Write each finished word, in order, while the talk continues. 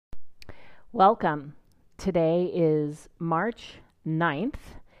Welcome. Today is March 9th.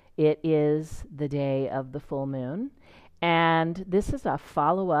 It is the day of the full moon. And this is a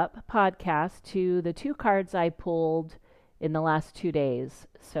follow-up podcast to the two cards I pulled in the last 2 days.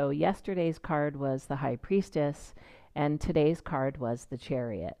 So yesterday's card was the High Priestess, and today's card was the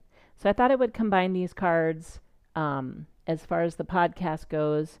Chariot. So I thought I would combine these cards as far as the podcast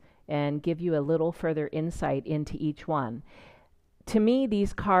goes and give you a little further insight into each one. To me,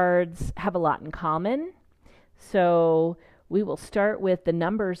 these cards have a lot in common. So we will start with the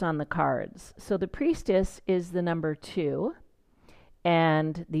numbers on the cards. So the Priestess is the number 2,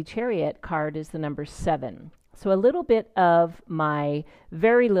 and the Chariot card is the number 7. So a little bit of my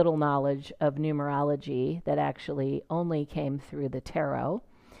very little knowledge of numerology that actually only came through the tarot.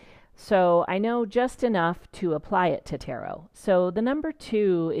 So I know just enough to apply it to tarot. So the number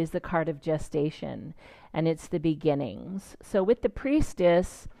 2 is the card of gestation, and it's the beginnings. So with the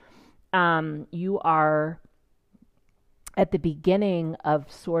Priestess, you are at the beginning of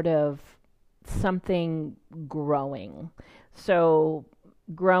sort of something growing. So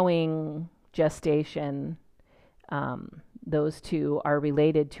growing, gestation, those two are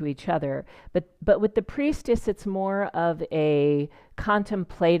related to each other. But with the Priestess, it's more of a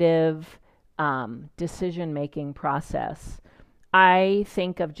contemplative decision-making process. I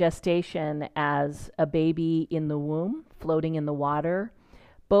think of gestation as a baby in the womb, floating in the water.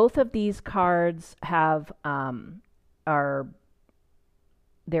 Both of these cards have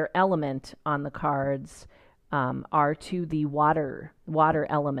their element on the cards are to the water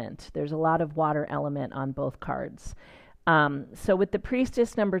element. There's a lot of water element on both cards. So with the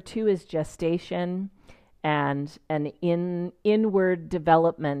Priestess, number 2 is gestation and an inward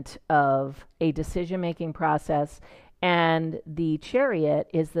development of a decision-making process. And the Chariot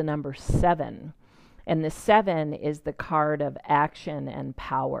is the number 7. And the 7 is the card of action and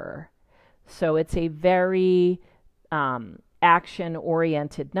power. So it's a very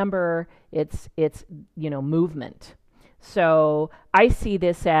action-oriented number. It's movement. So I see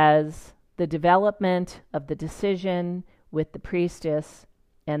this as the development of the decision with the Priestess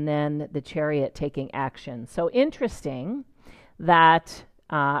and then the Chariot taking action. So interesting that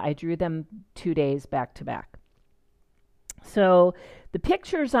I drew them 2 days back to back. So the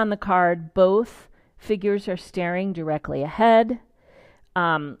pictures on the card, both figures are staring directly ahead.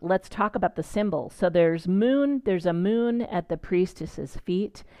 Let's talk about the symbol. So there's a moon at the Priestess's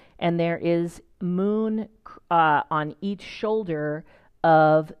feet, and there is moon on each shoulder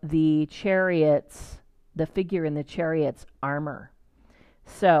of the figure in the Chariot's armor.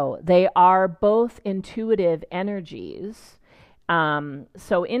 So they are both intuitive energies.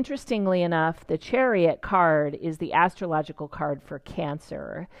 So interestingly enough, the Chariot card is the astrological card for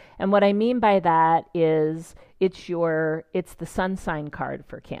Cancer. And what I mean by that is it's the sun sign card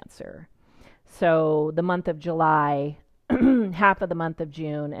for Cancer. So the month of July, half of the month of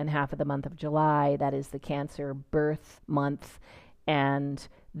June and half of the month of July, that is the Cancer birth month. And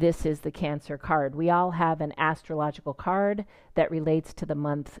this is the Cancer card. We all have an astrological card that relates to the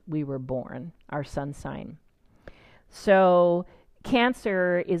month we were born, our sun sign. So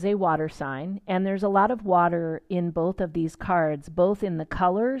Cancer is a water sign, and there's a lot of water in both of these cards, both in the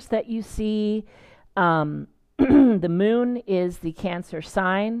colors that you see. The moon is the Cancer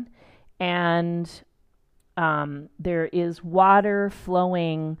sign, and there is water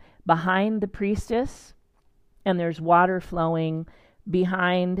flowing behind the Priestess, and there's water flowing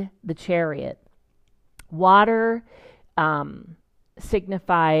behind the Chariot. Water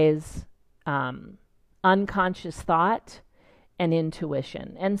signifies unconscious thought and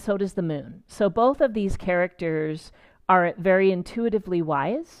intuition, and so does the moon. So both of these characters are very intuitively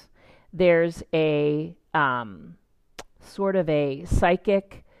wise. There's a sort of a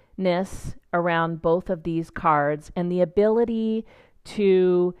psychicness around both of these cards, and the ability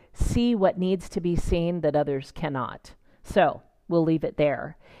to see what needs to be seen that others cannot. So we'll leave it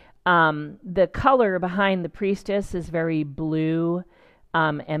there. The color behind the Priestess is very blue,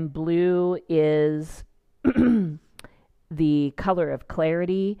 and blue is the color of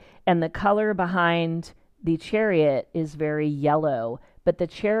clarity, and the color behind the Chariot is very yellow, but the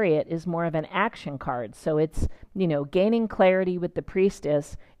Chariot is more of an action card. So it's, gaining clarity with the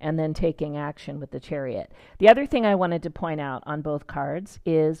Priestess and then taking action with the Chariot. The other thing I wanted to point out on both cards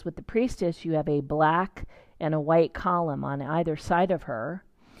is with the Priestess, you have a black and a white column on either side of her.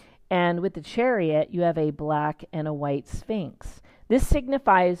 And with the Chariot, you have a black and a white sphinx. This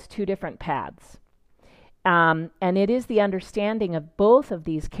signifies two different paths. And it is the understanding of both of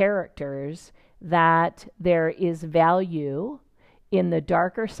these characters that there is value in the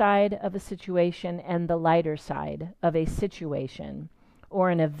darker side of a situation and the lighter side of a situation, or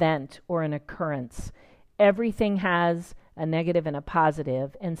an event or an occurrence. Everything has a negative and a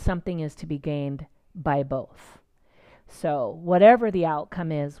positive, and something is to be gained by both. So whatever the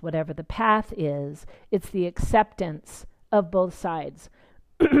outcome is, whatever the path is, it's the acceptance of both sides.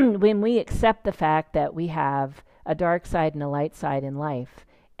 When we accept the fact that we have a dark side and a light side in life,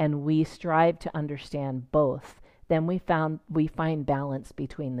 and we strive to understand both, then we find balance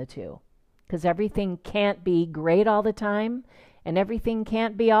between the two. Because everything can't be great all the time, and everything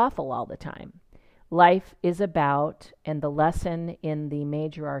can't be awful all the time. Life is about, and the lesson in the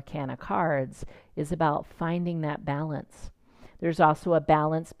major arcana cards is about finding that balance. There's also a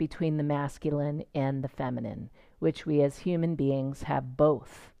balance between the masculine and the feminine, which we as human beings have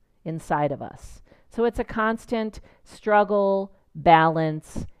both inside of us. So it's a constant struggle,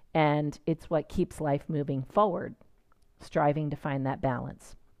 balance, and it's what keeps life moving forward, striving to find that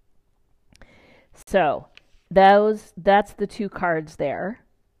balance. So that's the two cards there.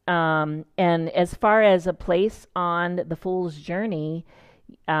 And as far as a place on the Fool's journey,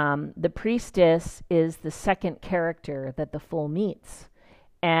 the Priestess is the second character that the Fool meets.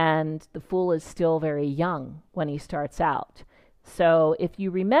 And the Fool is still very young when he starts out. So if you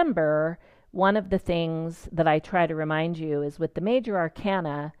remember, one of the things that I try to remind you is with the major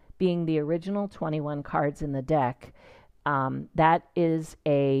arcana being the original 21 cards in the deck, that is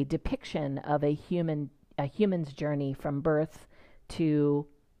a depiction of a human's journey from birth to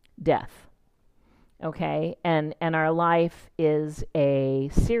death. Okay, and our life is a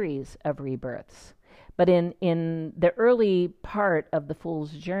series of rebirths. But in the early part of the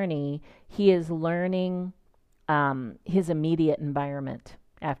Fool's journey, he is learning his immediate environment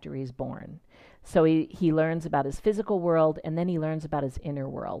after he's born. So he learns about his physical world, and then he learns about his inner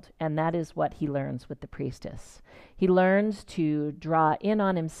world. And that is what he learns with the Priestess. He learns to draw in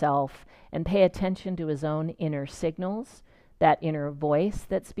on himself and pay attention to his own inner signals, that inner voice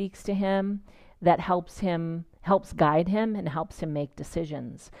that speaks to him, that helps guide him and helps him make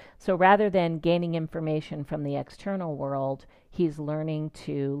decisions. So rather than gaining information from the external world, he's learning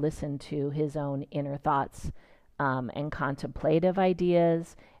to listen to his own inner thoughts and contemplative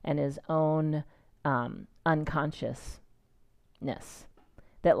ideas and his own unconsciousness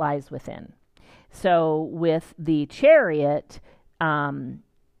that lies within. So with the Chariot,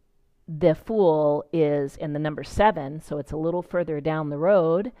 the Fool is in the number 7, so it's a little further down the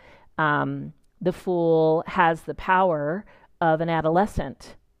road. The Fool has the power of an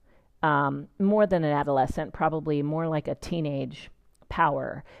adolescent, more than an adolescent, probably more like a teenage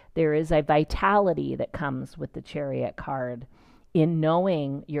power. There is a vitality that comes with the Chariot card in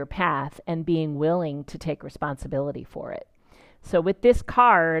knowing your path and being willing to take responsibility for it. So with this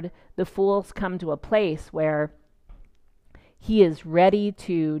card, the Fool's come to a place where he is ready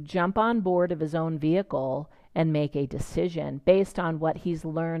to jump on board of his own vehicle and make a decision based on what he's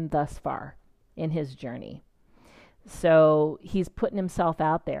learned thus far in his journey. So he's putting himself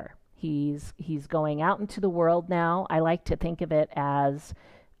out there. He's going out into the world now. I like to think of it as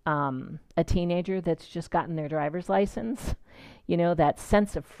a teenager that's just gotten their driver's license. You know, that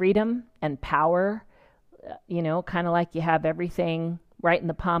sense of freedom and power, kind of like you have everything right in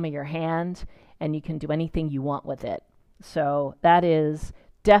the palm of your hand and you can do anything you want with it. So that is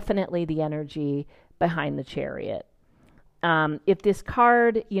definitely the energy behind the Chariot. If this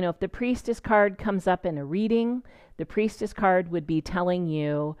card, if the Priestess card comes up in a reading, the Priestess card would be telling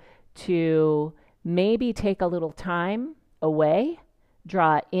you to maybe take a little time away,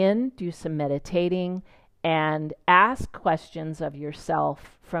 draw in, do some meditating, and ask questions of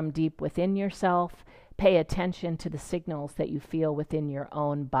yourself from deep within yourself. Pay attention to the signals that you feel within your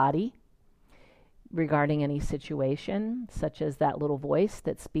own body regarding any situation, such as that little voice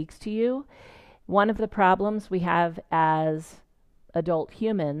that speaks to you. One of the problems we have as adult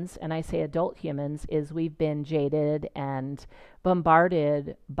humans, and I say adult humans, is we've been jaded and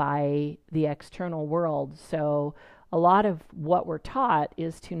bombarded by the external world. So a lot of what we're taught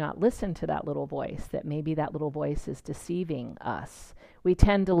is to not listen to that little voice, that maybe that little voice is deceiving us. We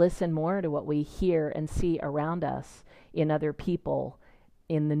tend to listen more to what we hear and see around us in other people,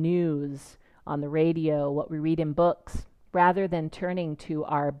 in the news, on the radio, what we read in books, rather than turning to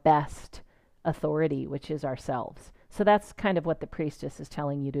our best authority, which is ourselves. So that's kind of what the Priestess is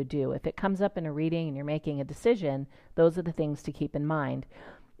telling you to do. If it comes up in a reading and you're making a decision, those are the things to keep in mind.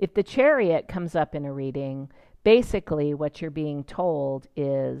 If the Chariot comes up in a reading, basically what you're being told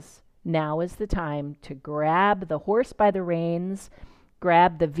is now is the time to grab the horse by the reins,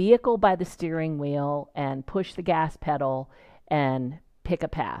 grab the vehicle by the steering wheel, and push the gas pedal and pick a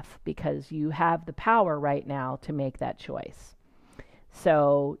path, because you have the power right now to make that choice.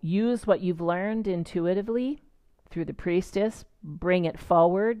 So use what you've learned intuitively through the Priestess, bring it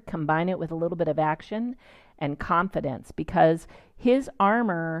forward, combine it with a little bit of action and confidence, because his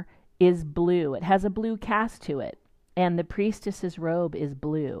armor is blue. It has a blue cast to it, and the priestess's robe is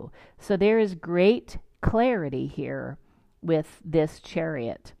blue. So there is great clarity here with this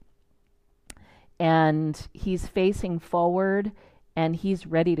chariot. And he's facing forward, and he's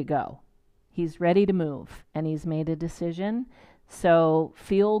ready to go. He's ready to move, and he's made a decision. So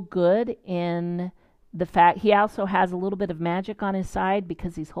feel good in the fact he also has a little bit of magic on his side,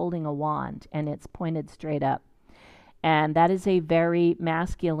 because he's holding a wand and it's pointed straight up. And that is a very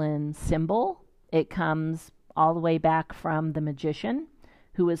masculine symbol. It comes all the way back from the magician,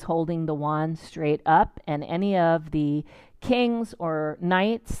 who is holding the wand straight up. And any of the kings or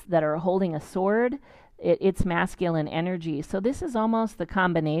knights that are holding a sword, it's masculine energy. So this is almost the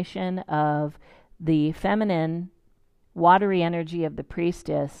combination of the feminine, watery energy of the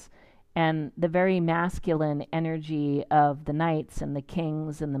priestess and the very masculine energy of the knights and the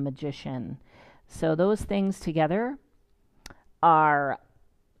kings and the magician. So those things together are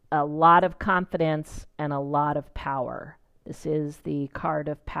a lot of confidence and a lot of power. This is the card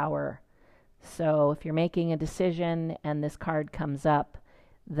of power. So if you're making a decision and this card comes up,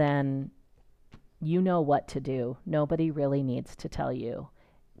 then you know what to do. Nobody really needs to tell you,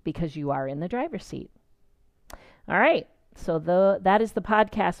 because you are in the driver's seat. All right. So that is the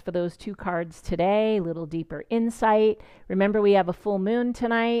podcast for those two cards today. A little deeper insight. Remember, we have a full moon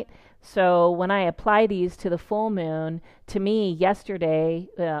tonight. So when I apply these to the full moon, to me, yesterday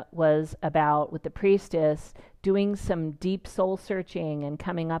was about, with the priestess, doing some deep soul searching and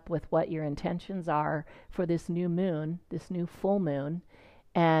coming up with what your intentions are for this new moon, this new full moon,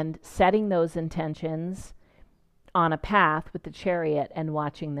 and setting those intentions on a path with the chariot and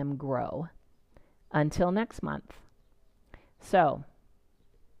watching them grow until next month. So,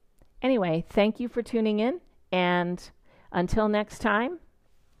 anyway, thank you for tuning in, and until next time,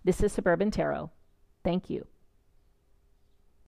 this is Suburban Tarot. Thank you.